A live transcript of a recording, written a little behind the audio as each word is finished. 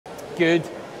Good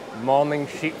morning,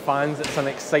 sheep fans. It's an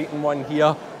exciting one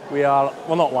here. We're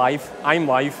not live. I'm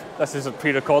live. This is a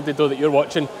pre-recorded though that you're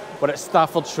watching. We're at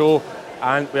Stafford Show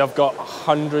and we have got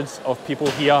hundreds of people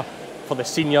here for the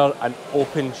senior and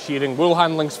open shearing. Wool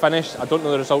handling's finished. I don't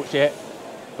know the results yet,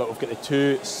 but we've got the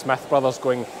two Smith brothers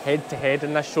going head to head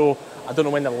in this show. I don't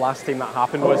know when the last time that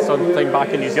happened was, sometime back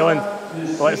in New Zealand.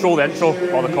 So let's roll the intro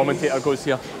while the commentator goes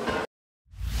here.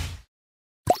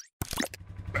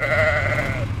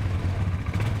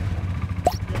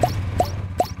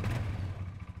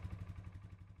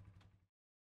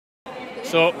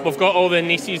 So we've got all the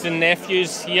nieces and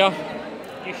nephews here.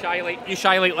 You shy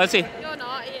like Lizzy? You're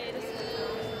not,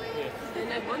 yeah.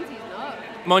 No, Monty's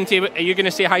not. Monty, are you going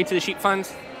to say hi to the sheep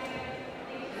fans?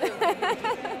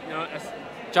 No.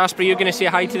 Jasper, are you going to say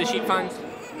hi to the sheep fans?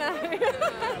 No.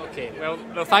 Okay,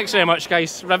 well thanks very much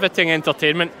guys. Riveting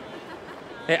entertainment.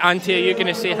 Auntie, are you going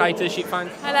to say hi to the sheep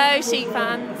fans? Hello, sheep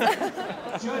fans.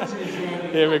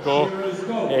 There we go.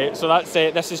 So that's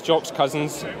this is Jock's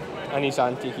cousins and his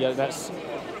auntie here. That's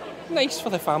nice for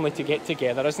the family to get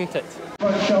together, isn't it?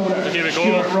 So here we go.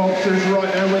 Stuart Rox's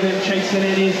right there with him, chasing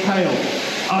in his tail.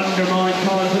 Undermine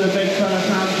time for the big fella,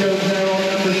 Sam Jones there on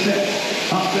number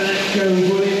 6. Up the next goes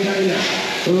William Taylor.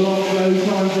 Long low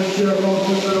time for Stuart Rox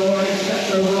and the orange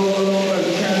steps over all the long road.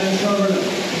 Kevin Sutherland,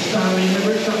 Stanley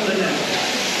Hendricks up the net.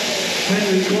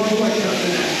 Henry's one way up the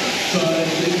net.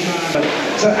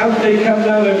 So out they come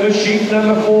now, the sheep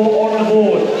number 4 on the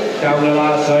board. Down the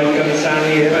last side comes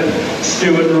Stanley Hibbert.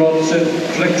 Stuart Robson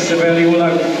flicks the belly well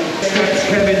out. Steps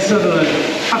Kevin Sutherland.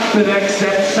 Up the neck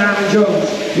steps Sam Jones.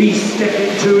 He's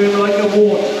stepping to him like a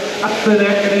wart. Up the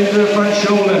neck and into the front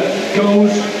shoulder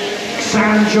goes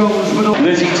Sam Jones.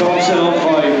 Lizzy Thompson on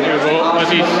 5.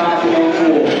 Lizzy.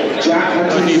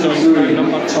 Jack Hutchins on 3.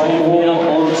 Tom Hall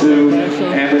on 2.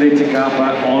 Emily Takapa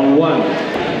on 1.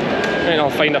 And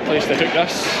I'll find a place to hook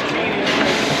this if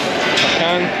I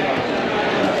can.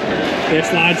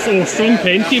 Yes lads, oh strong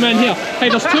pen team in here. Hey,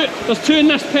 there's two in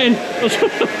this pen.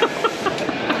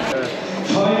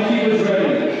 Timekeeper's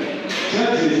ready,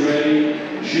 judges ready,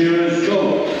 shearers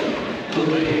go.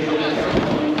 Probably the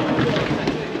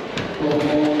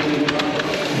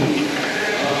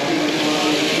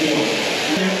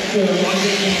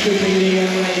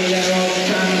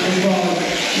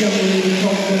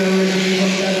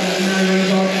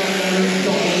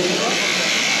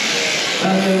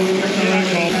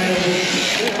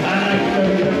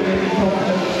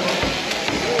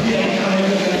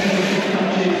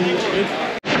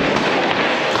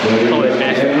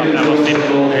best I've ever seen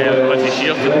Lizzy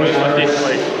shear, to be honest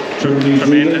with you.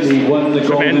 Tremendous. He won the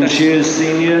Golden Shears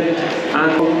Senior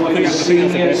and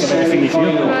Senior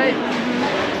semi-final. Right.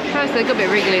 First, they got a bit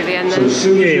wriggly at the end then. So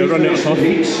soon as you're running out of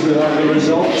heats, we'll have the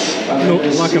results. No,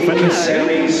 lack of fitness.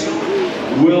 Semis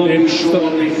will be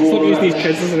shown before. Stop using these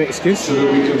kids as an excuse. So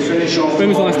that we can finish off. When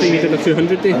was the last time you did a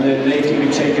 200 day? And then they can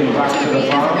be taken back to the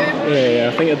farm.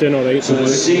 Yeah, I think you're doing alright. So the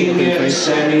senior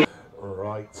semi.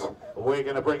 Right, we're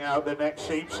going to bring out the next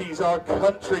sheep. She's our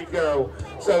country girl.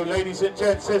 So ladies and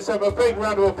gents, let's have a big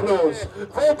round of applause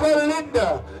for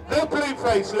Belinda, the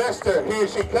blue-faced Leicester. Here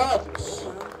she comes.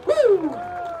 Woo!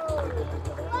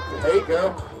 Hey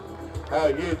girl, how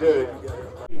you doing?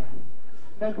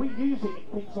 Now we use it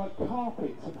in things like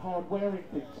carpets and hard wearing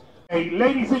things. Hey,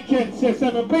 ladies and gents, let's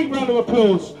have a big round of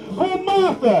applause for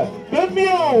Martha, the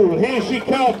mule. Here she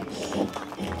comes.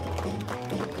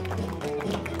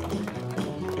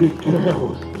 Good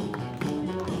girl.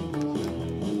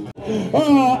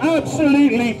 Oh,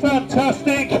 absolutely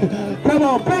fantastic. Come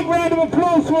on, big round of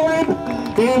applause for him.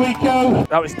 Here we go.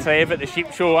 That was Trev at the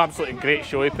sheep show. Absolutely great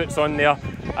show he puts on there.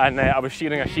 And I was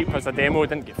shearing a sheep as a demo.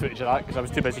 Didn't get footage of that because I was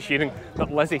too busy shearing.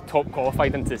 But Lizzy top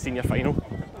qualified into the senior final.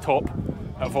 Top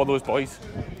out of all those boys.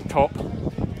 Top.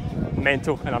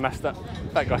 Mental, and I missed it.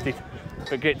 Bit gutted.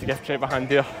 But great to give Trev a hand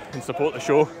there and support the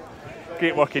show.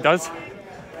 Great work he does.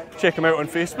 Check him out on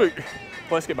Facebook.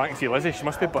 Let's get back and see Lizzy, she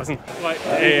must be buzzing.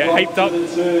 Hyped up.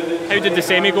 How did the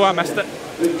semi go? I missed it. I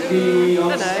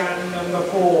don't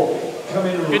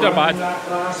know. Good or bad?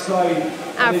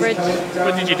 Average.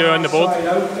 What did you do on the board?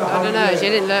 I don't know, she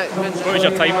didn't look. What was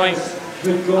your time like?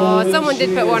 Oh, someone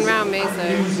did put one round me, so.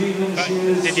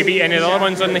 Did you beat any of the other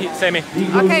ones on the semi?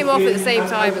 I came off at the same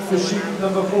time as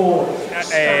someone.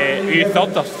 Were you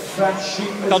third or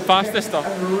third fastest or?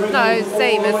 No,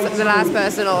 same as the last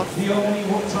person off.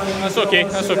 That's okay,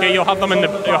 that's okay. You'll have them in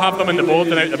the board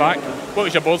and out the back. What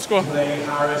was your board score? I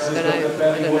don't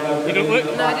know. You don't look?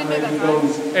 No, I didn't look that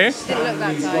time. Eh? Didn't look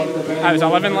that time. I was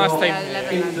 11 last time. Yeah,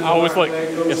 11. I always look.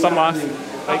 You're some last.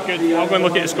 Right, good. I'll go and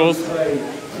look at the scores.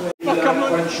 Fuck, I'm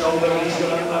not.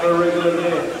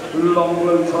 Long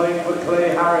low time for Clay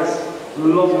Harris.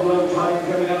 Long low time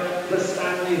coming up for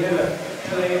Stanley Hiller.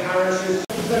 Clay Harris is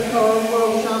the current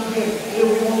world champion. He'll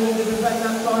be wanting to defend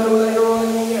that title later on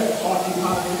in the year. Archie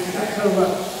Patterson takes over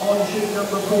on sheet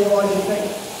number 4, I should think.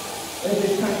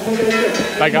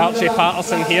 Big Archie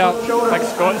Patterson here, big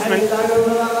Scotsman.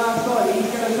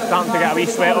 Starting to get a wee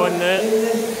sweat on now.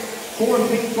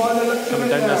 Coming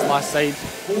down this last side.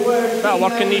 Bit of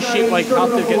work in these sheep, like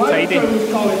hard to get tidy.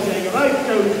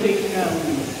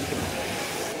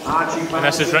 And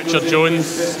this is Richard Jones,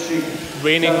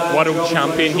 reigning world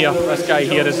champion here. This guy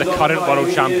here is the current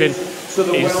world champion.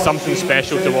 He's something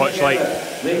special to watch. Like,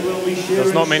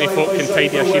 there's not many folk can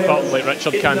tidy a sheep up like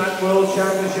Richard can. World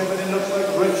Championship, and it looks like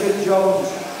Richard Jones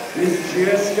is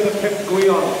just going to pick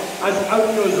Guion. As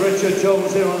out goes Richard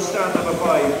Jones here on stand number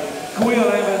 5.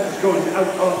 Guion Evans goes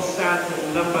out on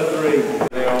stand number 3.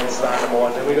 They're on stand number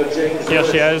 1. Then we got James. Here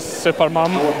she is, super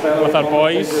mum with her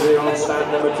boys.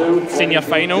 Senior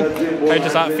final. How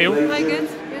does that feel? Hi, good.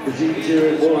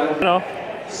 No.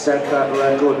 Set that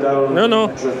record down. No.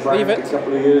 Leave it. A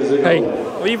couple of years ago. Hey,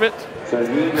 leave it. So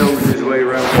he knows his way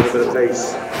around with a bit of pace.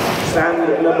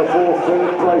 Stand number 4,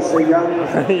 Philip Price, a young.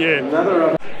 Yeah.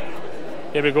 Another.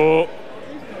 Here we go.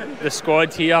 The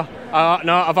squad here.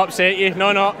 No, I've upset you.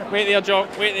 No. Wait there,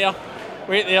 Jock. Wait there.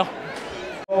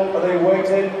 Are they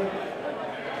waiting?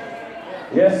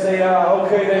 Yes, they are.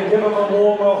 Okay, then give them a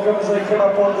warm welcome as they come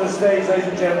up onto the stage, ladies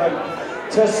and gentlemen.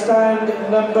 To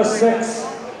stand number 6,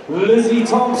 Lizzy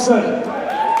Thompson. And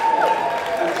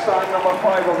stand number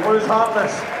 5 of Bruce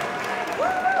Hartness.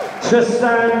 To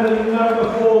stand number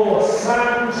 4,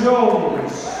 Sam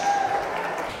Jones.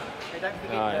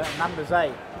 Numbers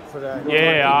 8 for the.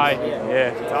 Yeah.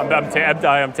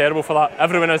 I'm terrible for that.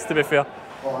 Everyone is, to be fair.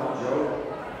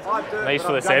 Nice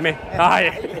for the semi.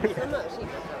 Aye.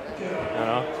 I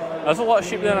know. There's a lot of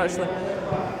sheep there actually.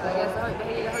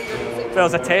 Well,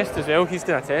 there's a test as well. He's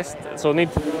doing a test, so we'll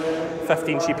need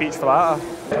 15 sheep each for that.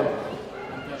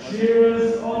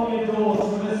 Shearers on your doors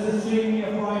for this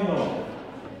senior final.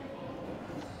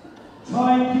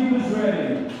 Timekeepers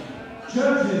ready.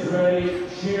 Judges ready.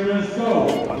 Shearers go.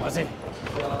 Lizzy.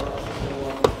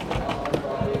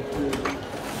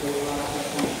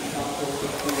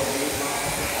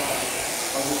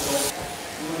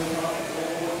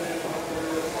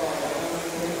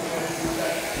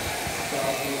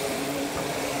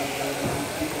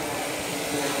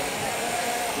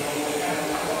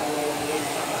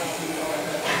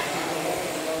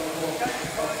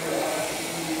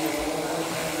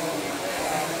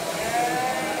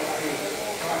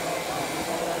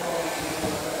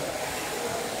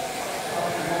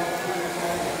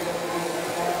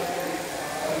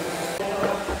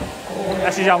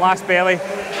 This is your last belly.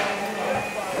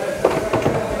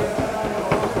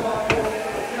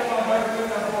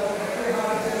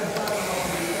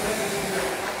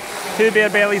 Two bare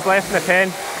bellies left in the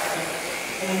pen.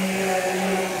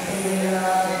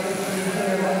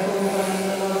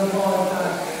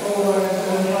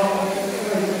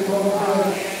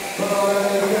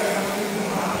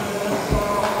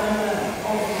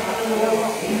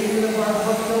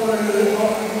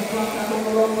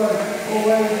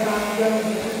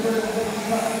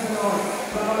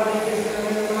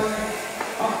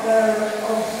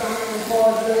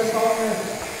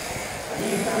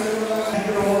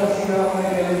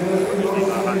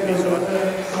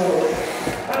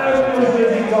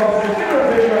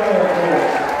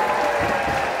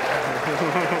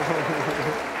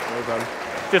 Well done.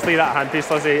 Just leave that handpiece,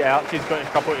 Lizzy. Archie's got a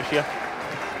couple to share.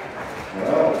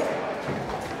 Well,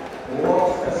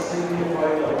 what a senior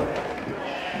final.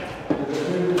 With the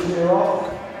fingers here off.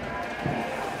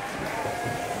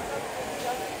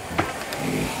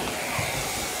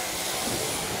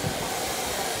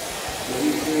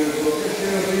 These shearers will get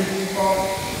shearers leaving from.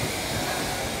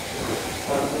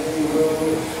 And then we will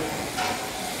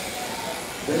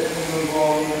then move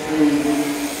on to the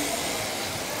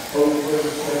over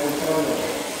semi-final.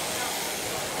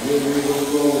 Where we will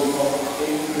go from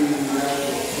 18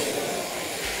 rounds.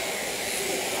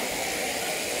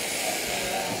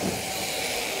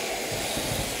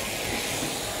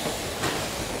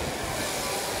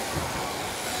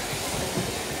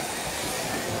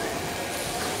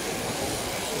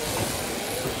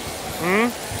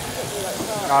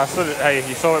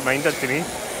 You saw what mine did to me.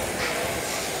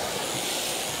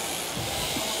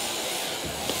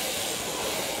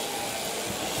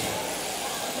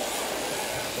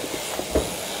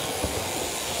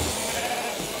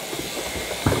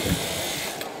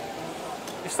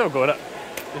 You've still got it.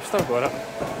 You've still got it.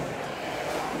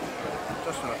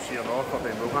 Just when it's shearing off, I'll be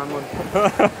rope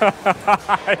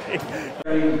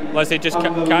handling. Lizzy, just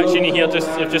catching you here,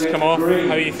 you've just come off. How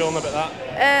are you feeling about that?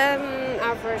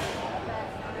 Average.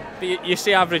 But you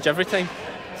say average every time.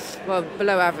 Well,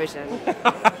 below average then.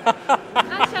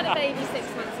 I had a baby 6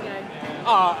 months ago.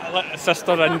 Ah,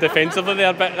 sister in defensively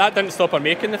there, but that didn't stop her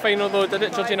making the final though, did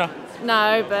it, Georgina?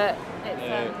 No, but it's something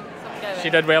going. She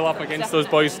did well up against those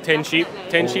boys. 10 sheep.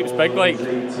 10 sheep's big, like.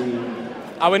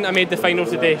 I wouldn't have made the final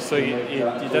today, so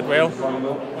you did well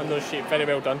on those sheep. Very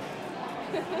well done.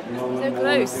 So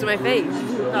close to my face.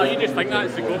 No, you just think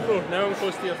that's the GoPro. Now I'm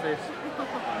close to your face.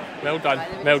 Well done.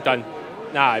 Well done.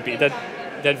 Nah, but you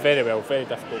did very well. Very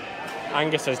difficult.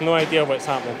 Angus has no idea what's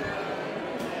happening.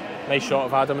 Nice shot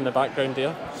of Adam in the background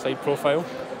there. Side profile.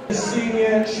 The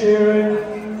senior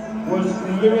shearing was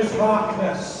Lewis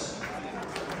Harkness.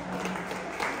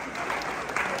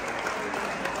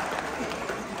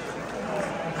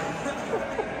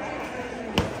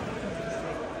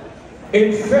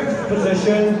 In 5th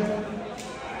position,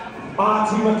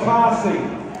 Artie McCarthy.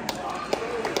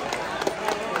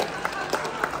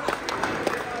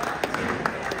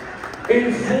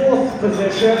 In 4th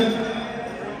position,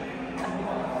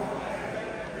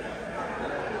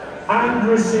 and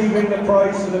receiving the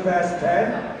prize for the best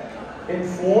 10, in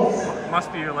 4th.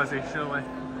 Must be you, Lizzy, surely.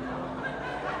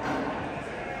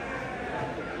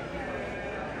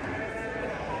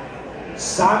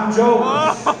 Sam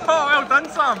Jones. Oh, well done,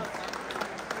 Sam.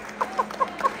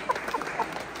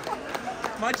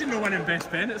 Imagine no winning best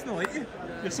pen, it's not like you.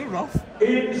 You're so rough.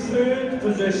 In 3rd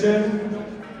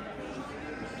position,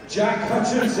 Jack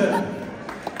Hutchinson.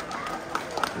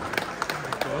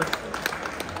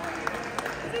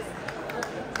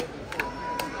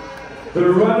 The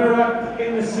runner-up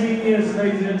in the seniors,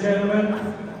 ladies and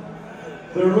gentlemen.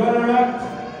 The runner-up,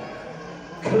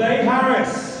 Clay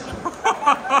Harris.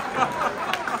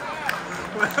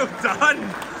 Well done.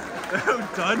 Well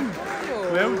done.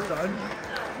 Well done.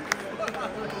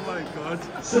 Oh my God.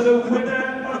 So the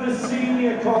winner of the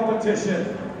senior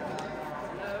competition,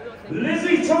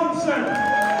 Lizzy Thompson.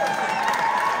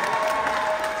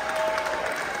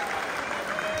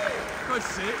 God's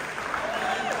sake.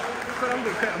 I'm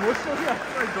getting quite emotional here.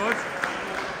 My God.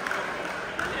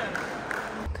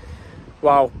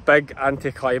 Wow, big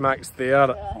anti-climax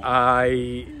there.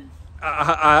 I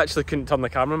actually couldn't turn the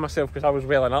camera on myself because I was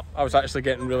welling up. I was actually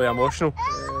getting really emotional.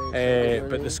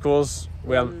 But the scores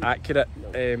weren't accurate.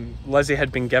 Lewis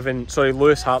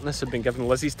Harkness had been given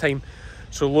Lizzie's time.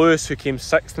 So Lewis, who came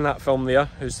 6th in that film there,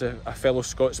 who's a fellow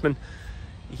Scotsman,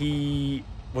 he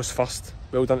was first.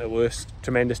 Well done to Lewis.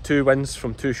 Tremendous. 2 wins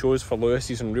from 2 shows for Lewis.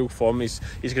 He's in real form. He's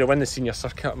going to win the senior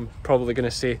circuit, I'm probably going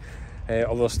to say,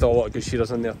 although there's still a lot of good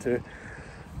shearers in there too.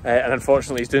 And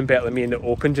unfortunately he's doing better than me in the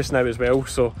Open just now as well,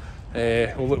 so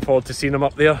we'll look forward to seeing him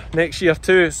up there next year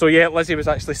too. So yeah, Lizzy was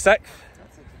actually 6th,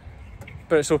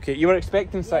 but it's okay. You were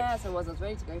expecting 6th? Yes, I was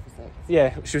ready to go for 6th.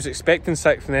 Yeah, she was expecting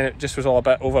 6th, and then it just was all a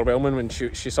bit overwhelming when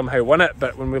she somehow won it.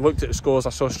 But when we looked at the scores, I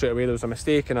saw straight away there was a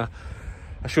mistake, and I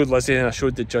showed Lizzy and I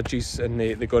showed the judges, and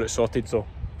they got it sorted. So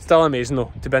still amazing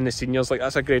though to be in the seniors. Like,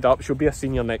 that's a grade up. She'll be a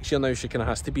senior next year now. She kind of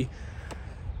has to be.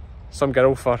 Some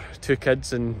girl for 2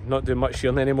 kids and not doing much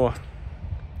shearing anymore.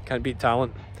 Can't beat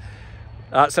talent.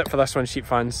 That's it for this one, sheep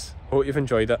fans. Hope you've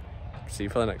enjoyed it. See you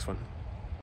for the next one.